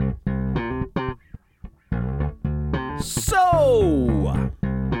So,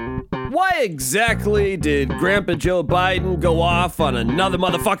 why exactly did Grandpa Joe Biden go off on another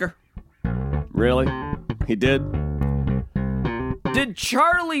motherfucker? Really? He did? Did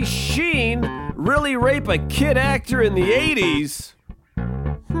Charlie Sheen really rape a kid actor in the 80s?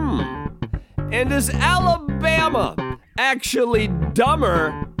 And is Alabama actually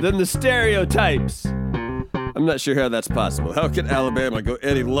dumber than the stereotypes? I'm not sure how that's possible. How can Alabama go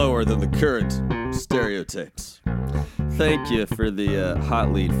any lower than the current stereotypes? Thank you for the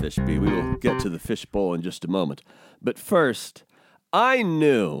hot lead, Fishbee. We will get to the fishbowl in just a moment. But first, I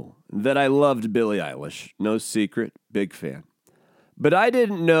knew that I loved Billie Eilish. No secret, big fan. But I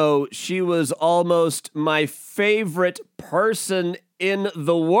didn't know she was almost my favorite person in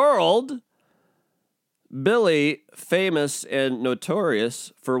the world. Billie, famous and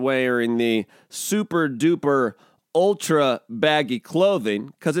notorious for wearing the super duper ultra baggy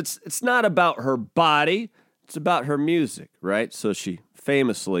clothing, because it's not about her body, it's about her music, right? So she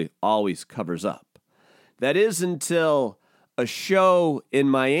famously always covers up. That is until a show in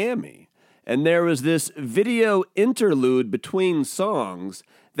Miami, and there was this video interlude between songs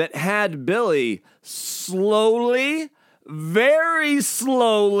that had Billie slowly, very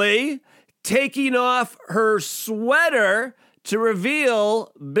slowly, taking off her sweater to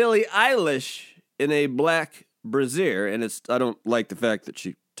reveal Billie Eilish in a black brassiere. And I don't like the fact that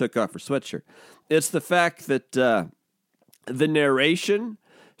she took off her sweatshirt. It's the fact that the narration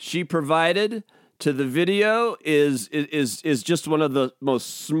she provided to the video is just one of the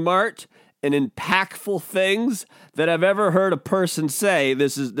most smart and impactful things that I've ever heard a person say.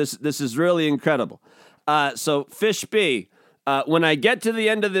 This is really incredible. So Fish B, when I get to the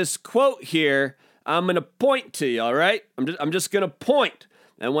end of this quote here, I'm going to point to you, all right? I'm just going to point.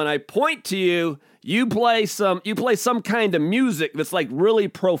 And when I point to you, you play some kind of music that's like really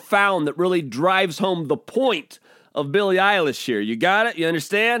profound, that really drives home the point of Billie Eilish here. You got it? You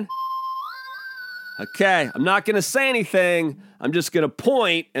understand? Okay, I'm not going to say anything. I'm just going to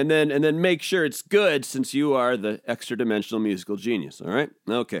point and then make sure it's good, since you are the extra-dimensional musical genius, all right?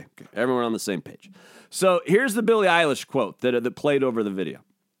 Okay, everyone on the same page. So here's the Billie Eilish quote that played over the video.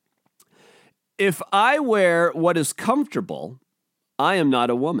 If I wear what is comfortable, I am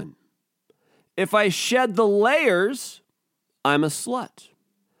not a woman. If I shed the layers, I'm a slut.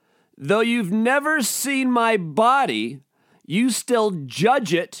 Though you've never seen my body, you still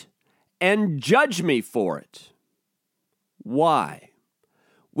judge it and judge me for it. Why?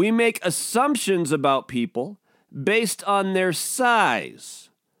 We make assumptions about people based on their size.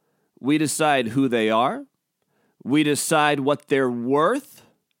 We decide who they are. We decide what they're worth.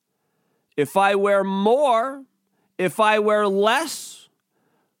 If I wear more, if I wear less,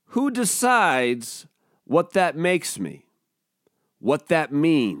 who decides what that makes me? What that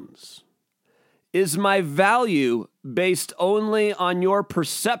means? Is my value based only on your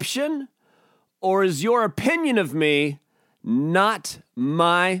perception, or is your opinion of me not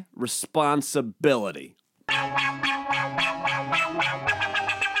my responsibility?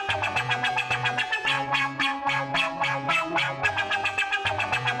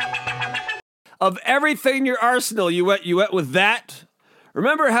 Of everything in your arsenal, you went with that.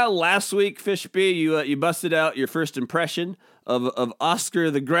 Remember how last week, Fishbee, you busted out your first impression of Oscar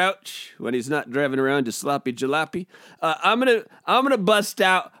the Grouch when he's not driving around to sloppy jalopy? I'm gonna bust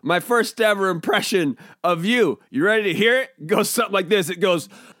out my first ever impression of you. You ready to hear it? It goes something like this. It goes,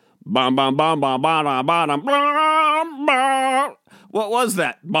 bom bom bom bom bom bom bom bom bom. What was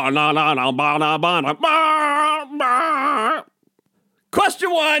that?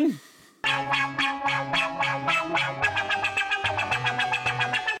 Question one.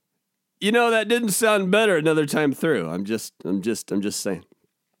 You know, that didn't sound better another time through. I'm just saying.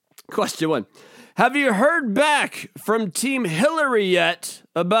 Question one. Have you heard back from Team Hillary yet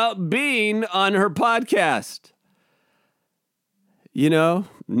about being on her podcast? You know,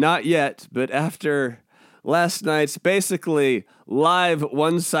 not yet, but after last night's basically live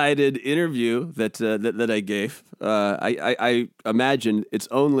one-sided interview that I gave, I imagine it's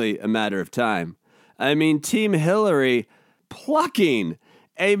only a matter of time. I mean, Team Hillary plucking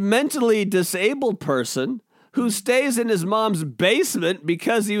a mentally disabled person who stays in his mom's basement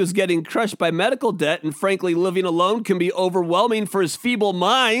because he was getting crushed by medical debt, and frankly, living alone can be overwhelming for his feeble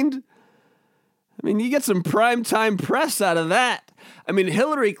mind. I mean, you get some primetime press out of that. I mean,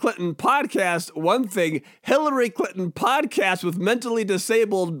 Hillary Clinton podcast, one thing. Hillary Clinton podcast with mentally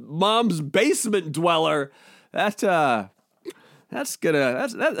disabled mom's basement dweller. That's gonna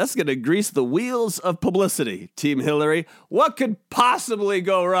grease the wheels of publicity, Team Hillary. What could possibly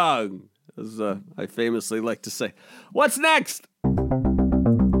go wrong? As I famously like to say. What's next?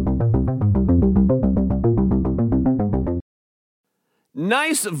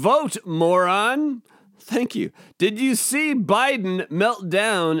 Nice vote, moron. Thank you. Did you see Biden melt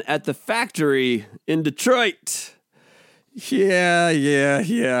down at the factory in Detroit? Yeah.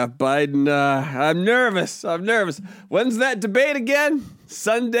 Biden, I'm nervous. When's that debate again?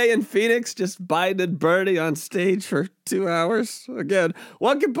 Sunday in Phoenix, just Biden and Bernie on stage for 2 hours. Again,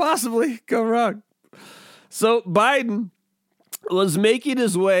 what could possibly go wrong? So Biden was making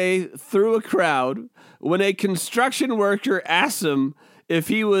his way through a crowd when a construction worker asked him if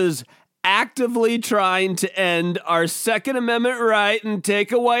he was actively trying to end our Second Amendment right and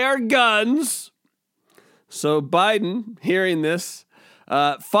take away our guns. So Biden, hearing this,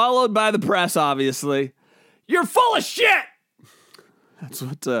 followed by the press, obviously, "You're full of shit!" That's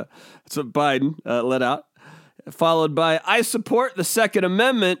what Biden let out. Followed by, "I support the Second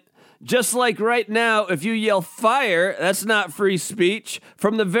Amendment. Just like right now, if you yell fire, that's not free speech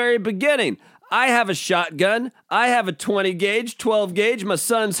from the very beginning. I have a shotgun. I have a 20 gauge, 12 gauge, my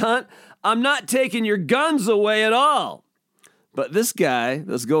son's hunt. I'm not taking your guns away at all." But this guy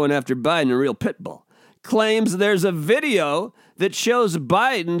that's going after Biden, a real pit bull, claims there's a video that shows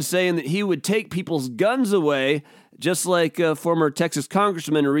Biden saying that he would take people's guns away, just like former Texas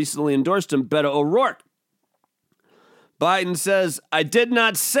congressman who recently endorsed him, Beto O'Rourke. Biden says, "I did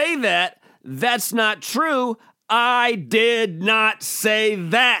not say that. That's not true. I did not say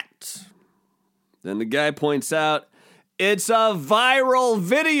that." Then the guy points out, "It's a viral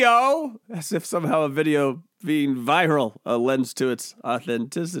video," as if somehow a video being viral lends to its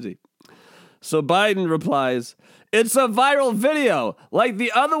authenticity. So Biden replies, "It's a viral video, like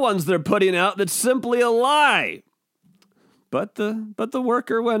the other ones they're putting out that's simply a lie." But the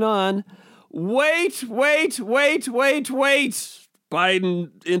worker went on, Wait. Biden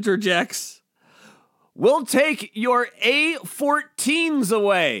interjects. "We'll take your A-14s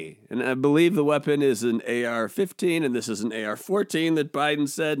away." And I believe the weapon is an AR-15, and this is an AR-14 that Biden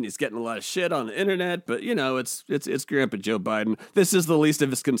said, and he's getting a lot of shit on the internet, but, you know, it's Grandpa Joe Biden. This is the least of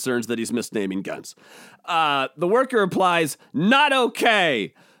his concerns that he's misnaming guns. The worker replies, "Not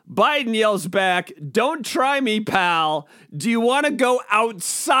okay." Biden yells back, "Don't try me, pal. Do you want to go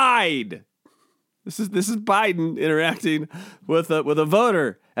outside?" This is Biden interacting with a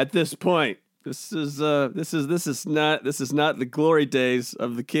voter at this point. This is not the glory days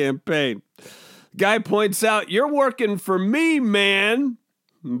of the campaign. Guy points out, "You're working for me, man."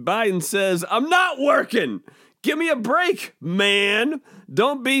 And Biden says, "I'm not working. Give me a break, man.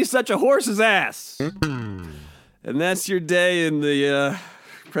 Don't be such a horse's ass." And that's your day in the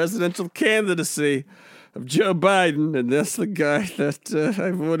presidential candidacy of Joe Biden, and that's the guy that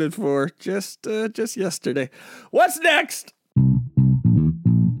I voted for just yesterday. What's next?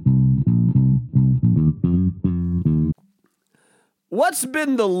 What's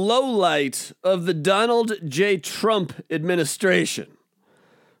been the lowlight of the Donald J. Trump administration?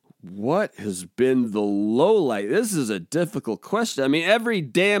 What has been the lowlight? This is a difficult question. I mean, every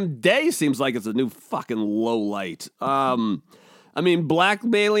damn day seems like it's a new fucking lowlight.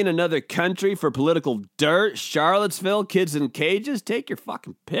 Blackmailing another country for political dirt, Charlottesville, kids in cages, take your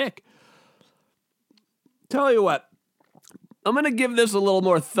fucking pick. Tell you what, I'm going to give this a little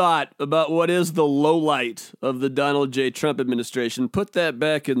more thought about what is the lowlight of the Donald J. Trump administration. Put that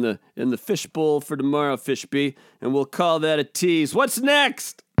back in the fishbowl for tomorrow, Fishbee, and we'll call that a tease. What's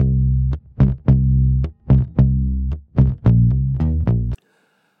next?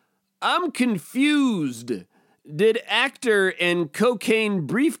 I'm confused. Did actor and cocaine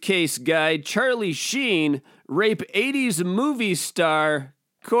briefcase guy Charlie Sheen rape 80s movie star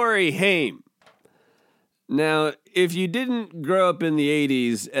Corey Haim? Now, if you didn't grow up in the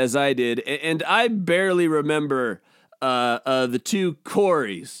 80s as I did, and I barely remember the two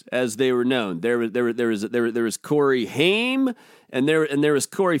Coreys as they were known. There was Corey Haim and there was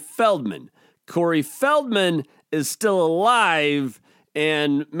Corey Feldman. Corey Feldman is still alive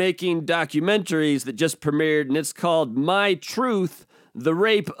and making documentaries that just premiered, and it's called My Truth, The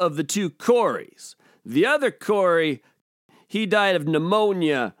Rape of the Two Coreys. The other Corey, he died of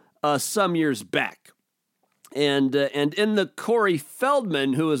pneumonia some years back. And in the Corey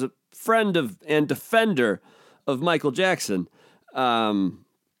Feldman, who was a friend of and defender of Michael Jackson, in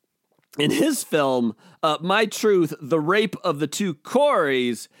his film, My Truth, The Rape of the Two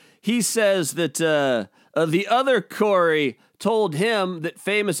Coreys, he says that the other Corey told him that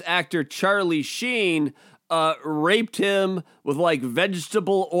famous actor Charlie Sheen raped him with like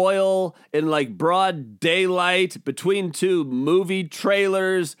vegetable oil in like broad daylight between two movie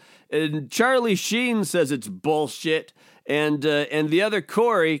trailers. And Charlie Sheen says it's bullshit. And the other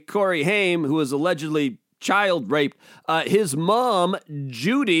Corey Haim, who was allegedly child raped. His mom,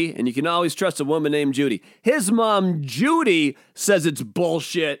 Judy, and you can always trust a woman named Judy. His mom, Judy, says it's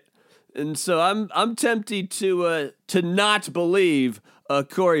bullshit. And so I'm tempted to not believe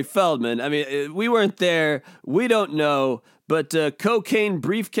Corey Feldman. I mean, we weren't there. We don't know. But cocaine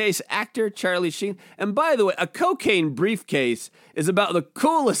briefcase actor Charlie Sheen. And by the way, a cocaine briefcase is about the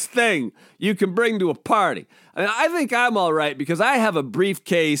coolest thing you can bring to a party. I mean, I think I'm all right because I have a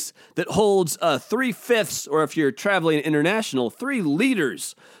briefcase that holds 3/5, or if you're traveling international, 3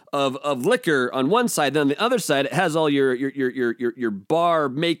 liters of liquor on one side. Then on the other side, it has all your bar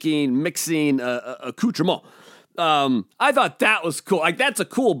making, mixing accoutrement. I thought that was cool. Like, that's a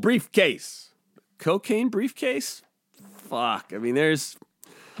cool briefcase. Cocaine briefcase? Fuck. I mean, there's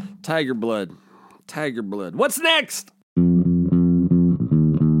Tiger Blood. Tiger Blood. What's next?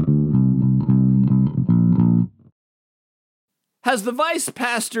 Has the vice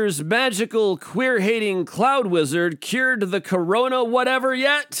pastor's magical queer-hating cloud wizard cured the corona whatever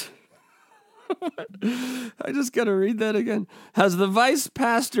yet? I just gotta read that again. Has the vice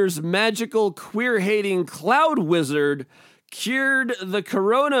pastor's magical queer-hating cloud wizard cured the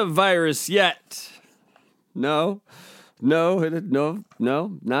coronavirus yet? No,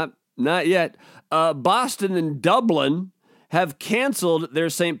 not yet. Boston and Dublin have canceled their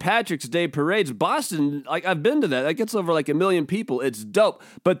St. Patrick's Day parades. Boston, like, I've been to that. That gets over like 1 million people. It's dope.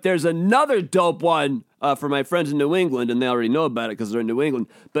 But there's another dope one for my friends in New England, and they already know about it because they're in New England.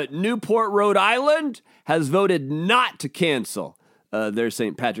 But Newport, Rhode Island has voted not to cancel their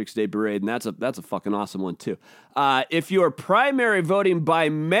St. Patrick's Day parade, and that's a fucking awesome one too. If you're primary voting by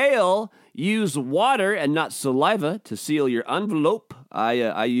mail, use water and not saliva to seal your envelope.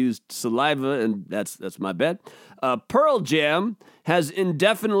 I used saliva, and that's my bad. Pearl Jam has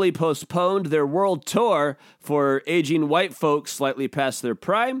indefinitely postponed their world tour for aging white folks slightly past their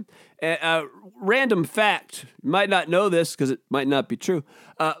prime. Random fact, you might not know this because it might not be true,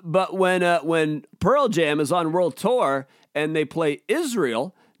 but when Pearl Jam is on world tour and they play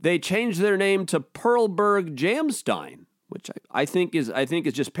Israel, they change their name to Pearlberg Jamstein, which I think is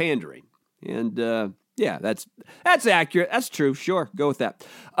just pandering. And yeah, that's accurate. That's true. Sure, go with that.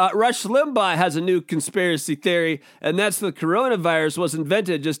 Rush Limbaugh has a new conspiracy theory, and that's the coronavirus was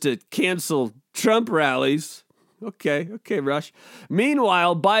invented just to cancel Trump rallies. Okay, Rush.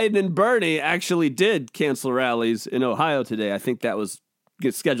 Meanwhile, Biden and Bernie actually did cancel rallies in Ohio today. I think that was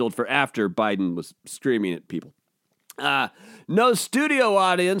scheduled for after Biden was screaming at people. No studio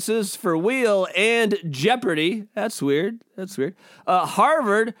audiences for Wheel and Jeopardy. That's weird.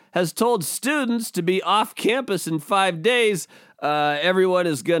 Harvard has told students to be off campus in 5 days. Everyone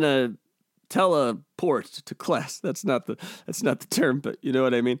is gonna teleport to class. That's not the term, but you know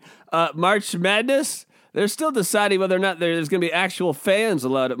what I mean. March Madness. They're still deciding whether or not there's going to be actual fans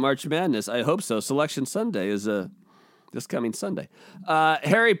allowed at March Madness. I hope so. Selection Sunday is this coming Sunday.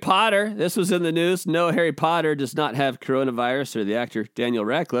 Harry Potter, this was in the news. No, Harry Potter does not have coronavirus, or the actor Daniel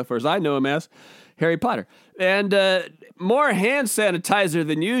Radcliffe, or as I know him as, Harry Potter. And more hand sanitizer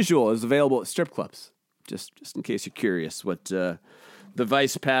than usual is available at strip clubs. Just in case you're curious what the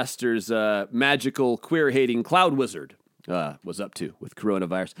vice pastor's magical queer-hating cloud wizard was up to with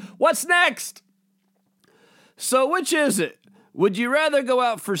coronavirus. What's next? So which is it? Would you rather go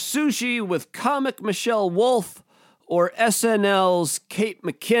out for sushi with comic Michelle Wolf or SNL's Kate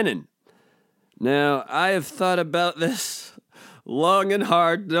McKinnon? Now, I have thought about this long and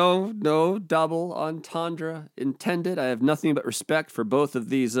hard. No double entendre intended. I have nothing but respect for both of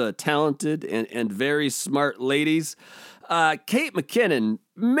these talented and very smart ladies. Kate McKinnon,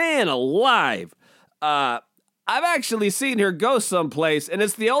 man alive. I've actually seen her go someplace, and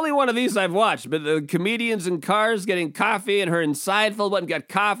it's the only one of these I've watched. But the comedians in cars getting coffee, and her in Seinfeld went and got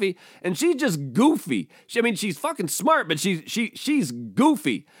coffee, and she's just goofy. She's fucking smart, but she's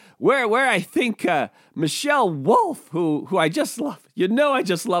goofy. Where I think Michelle Wolf, who I just love, I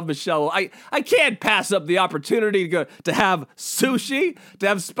just love Michelle Wolf. I can't pass up the opportunity to have sushi, to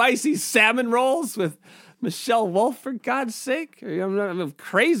have spicy salmon rolls with Michelle Wolf, for God's sake. I'm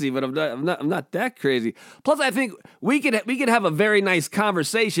crazy, but I'm not that crazy. Plus, I think we could have a very nice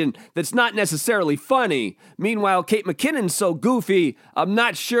conversation that's not necessarily funny. Meanwhile, Kate McKinnon's so goofy, I'm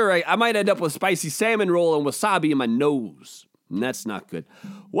not sure. I might end up with spicy salmon roll and wasabi in my nose. And that's not good.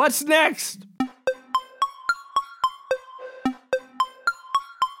 What's next?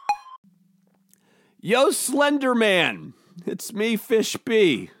 Yo, Slender Man. It's me, Fish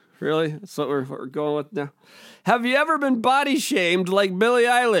B. Really? That's what we're going with now. Have you ever been body shamed like Billie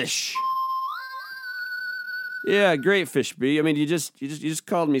Eilish? Yeah, great, Fish B. I mean, you just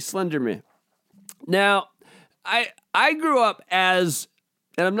called me Slender Man. Now, I grew up as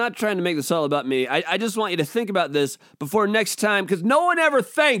and I'm not trying to make this all about me. I just want you to think about this before next time, because no one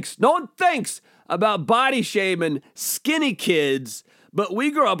thinks about body shaming skinny kids, but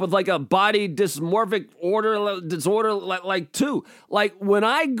we grew up with like a body dysmorphic disorder like too. Like when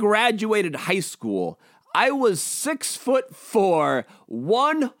I graduated high school, I was 6'4",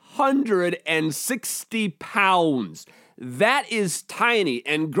 160 pounds. That is tiny.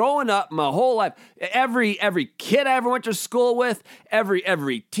 And growing up my whole life, every kid I ever went to school with,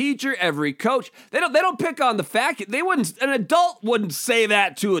 every teacher, every coach, they don't pick on the fat kid. An adult wouldn't say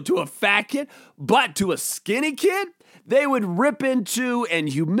that to a fat kid, but to a skinny kid, they would rip into and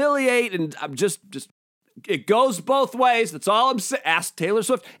humiliate, and I'm just it goes both ways. That's all I'm saying. Ask Taylor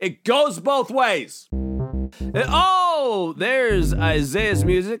Swift. It goes both ways. Oh, there's Isaiah's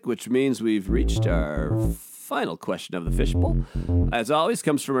music, which means we've reached our final question of the Fishbowl. As always,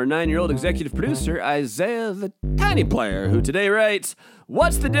 comes from our 9-year-old executive producer, Isaiah the Tiny Player, who today writes,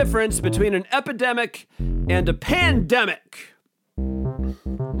 "What's the difference between an epidemic and a pandemic?"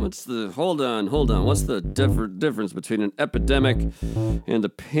 Hold on. What's the difference between an epidemic and a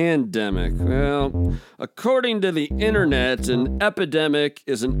pandemic? Well, according to the internet, an epidemic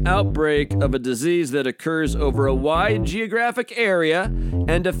is an outbreak of a disease that occurs over a wide geographic area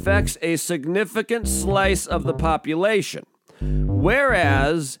and affects a significant slice of the population.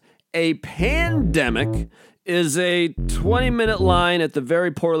 Whereas a pandemic is a 20-minute line at the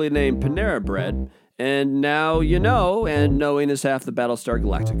very poorly named Panera Bread. And now you know, and knowing is half the Battlestar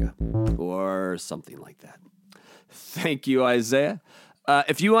Galactica. Or something like that. Thank you, Isaiah.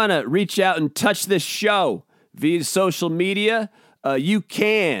 If you want to reach out and touch this show via social media, you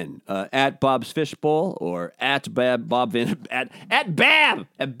can at Bob's Fishbowl or at Bab Van Daan, at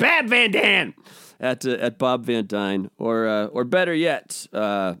Bob Van Dyne, or better yet,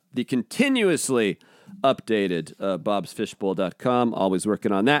 the continuously updated bobsfishbowl.com. Always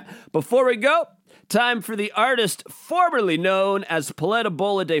working on that. Before we go, time for the artist formerly known as Paleta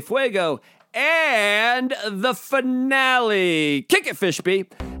Bola de Fuego and the finale. Kick it, Fishby.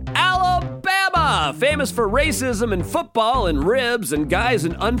 Alabama, famous for racism and football and ribs and guys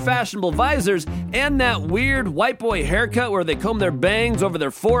in unfashionable visors and that weird white boy haircut where they comb their bangs over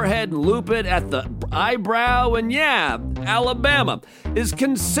their forehead and loop it at the eyebrow. And yeah, Alabama is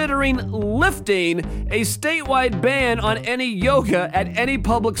considering lifting a statewide ban on any yoga at any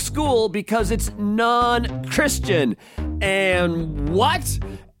public school because it's non-Christian. And what?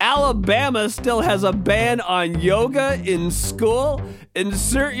 Alabama still has a ban on yoga in school?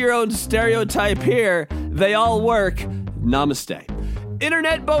 Insert your own stereotype here. They all work. Namaste.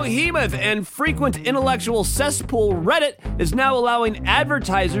 Internet behemoth and frequent intellectual cesspool Reddit is now allowing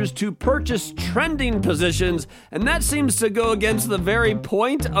advertisers to purchase trending positions, and that seems to go against the very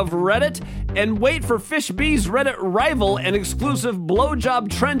point of Reddit. And wait for Fishbee's Reddit rival and exclusive blowjob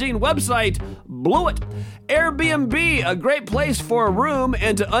trending website, Blewit. Airbnb, a great place for a room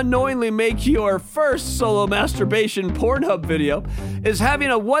and to unknowingly make your first solo masturbation Pornhub video, is having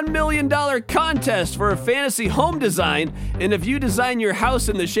a $1 million contest for a fantasy home design, and if you design your house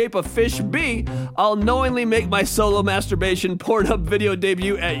in the shape of Fish B, I'll knowingly make my solo masturbation Pornhub video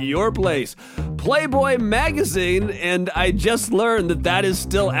debut at your place. Playboy magazine, and I just learned that is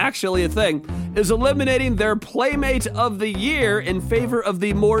still actually a thing, is eliminating their Playmate of the Year in favor of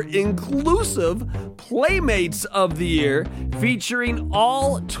the more inclusive Playmates of the Year, featuring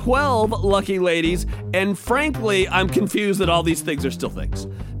all 12 lucky ladies, and frankly, I'm confused that all these things are still things.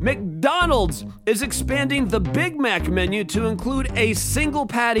 McDonald's is expanding the Big Mac menu to include a single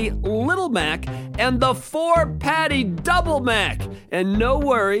patty Little Mac and the 4-patty Double Mac. And no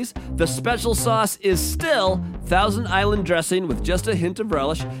worries, the special sauce is still Thousand Island dressing with just a hint of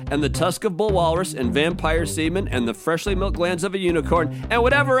relish, and the tusk of bull walrus and vampire semen and the freshly milked glands of a unicorn and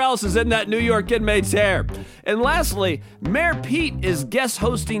whatever else is in that New York inmate's hair. And lastly, Mayor Pete is guest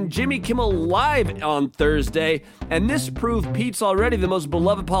hosting Jimmy Kimmel Live on Thursday, and this proved Pete's already the most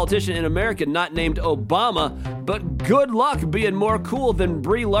beloved politician in America not named Obama, but good luck being more cool than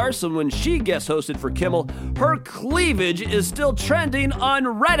Brie Larson when she guest hosted for Kimmel. Her cleavage is still trending on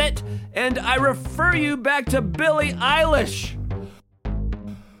Reddit, and I refer you back to Billie Eilish.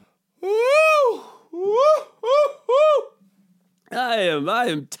 Woo! Woo! Woo! Woo! I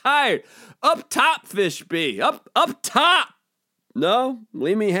am tired. Up top, Fish B. Up top. No?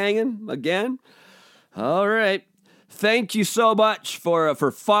 Leave me hanging again? All right. Thank you so much for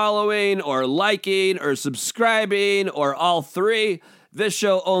following or liking or subscribing or all three. This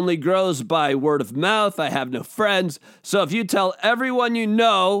show only grows by word of mouth. I have no friends. So if you tell everyone you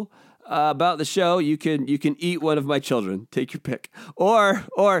know about the show, you can eat one of my children. Take your pick.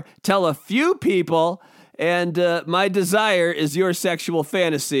 Or tell a few people and my desire is your sexual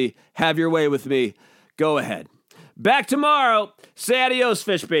fantasy. Have your way with me. Go ahead. Back tomorrow. Say adios,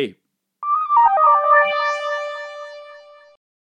 Fishby.